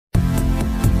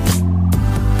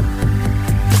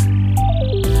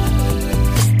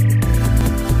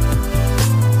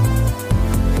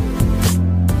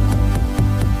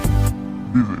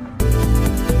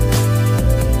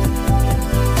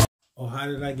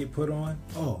I get put on?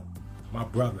 Oh, my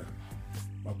brother.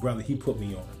 My brother, he put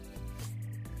me on.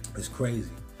 It's crazy.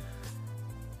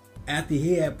 After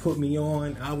he had put me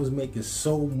on, I was making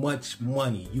so much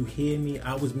money. You hear me?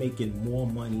 I was making more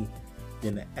money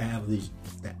than the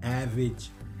average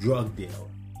drug dealer.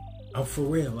 I'm for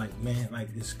real, like, man, like,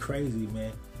 it's crazy,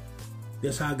 man.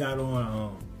 That's how I got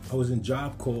on. I was in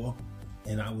Job Corps,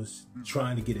 and I was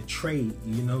trying to get a trade,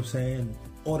 you know what I'm saying?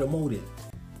 Automotive.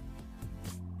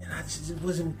 And I just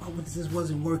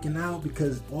wasn't working out,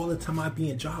 because all the time I'd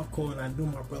be in Job Corps and I knew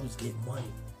my brother was getting money.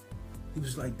 It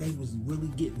was like they was really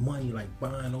getting money, like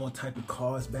buying all type of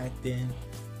cars back then,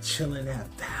 chilling at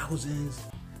thousands.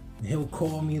 And he'll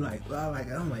call me like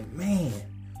I'm like, man.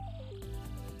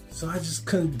 So I just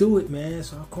couldn't do it, man.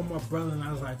 So I called my brother and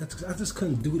I was like, I just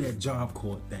couldn't do that Job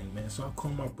Corps thing, man. So I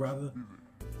called my brother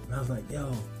and I was like,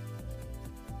 yo,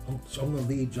 I'm gonna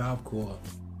leave Job Corps.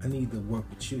 I need to work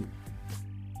with you.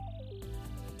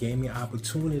 Gave me an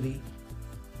opportunity.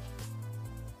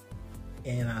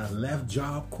 And I left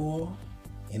Job Corps,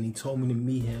 and he told me to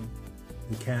meet him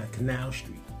in Canal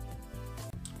Street.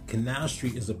 Canal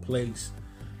Street is a place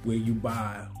where you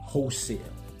buy wholesale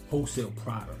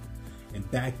product. And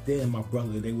back then, my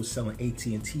brother, they were selling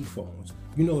AT&T phones.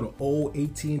 You know the old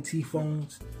AT&T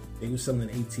phones? They were selling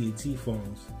AT&T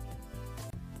phones.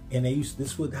 And this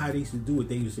is how they used to do it.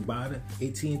 They used to buy the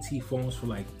AT&T phones for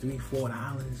like $3, $4.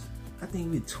 I think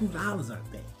even $2, I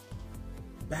think.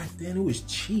 Back then it was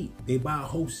cheap. They buy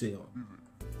wholesale,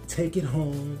 take it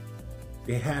home.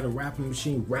 They had a wrapping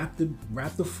machine, wrap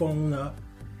the phone up.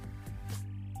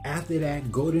 After that,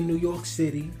 go to New York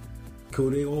City,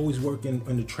 because they always work in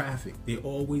the traffic. They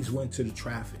always went to the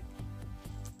traffic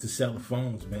to sell the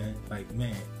phones, man. Like,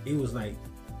 man, it was like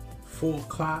 4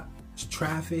 o'clock, it's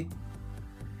traffic.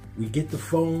 We get the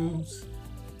phones,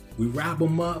 we wrap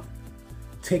them up,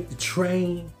 take the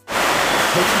train.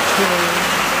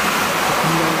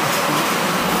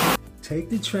 Take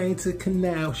the train to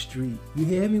Canal Street. You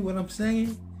hear me what I'm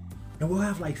saying? And we'll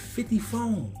have like 50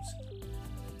 phones.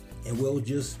 And we'll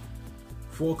just,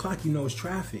 4 o'clock, you know, it's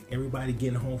traffic. Everybody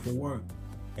getting home from work.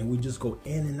 And we just go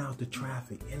in and out the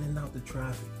traffic, in and out the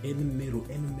traffic, in the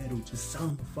middle, just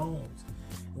selling the phones.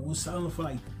 And we're selling for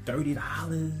like $30,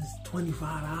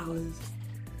 $25.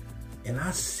 And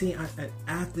I see,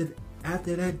 after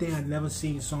that day, I never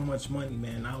seen so much money,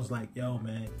 man. I was like, yo,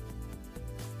 man,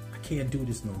 I can't do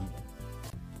this no more.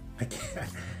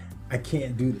 I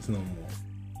can't do this no more.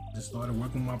 Just started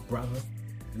working with my brother.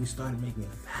 We started making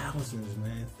thousands,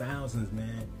 man. Thousands,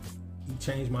 man. He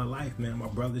changed my life, man. My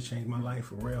brother changed my life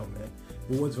for real, man.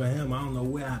 If it was for him, I don't know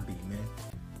where I'd be, man.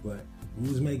 But we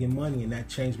was making money, and that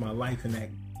changed my life, and that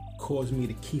caused me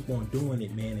to keep on doing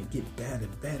it, man, and get better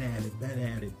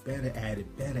at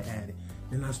it.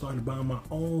 Then I started buying my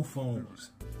own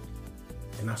phones.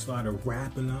 And I started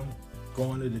wrapping them,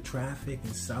 going to the traffic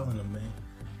and selling them, man.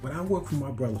 But I worked for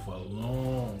my brother for a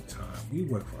long time. We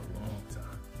worked for a long time.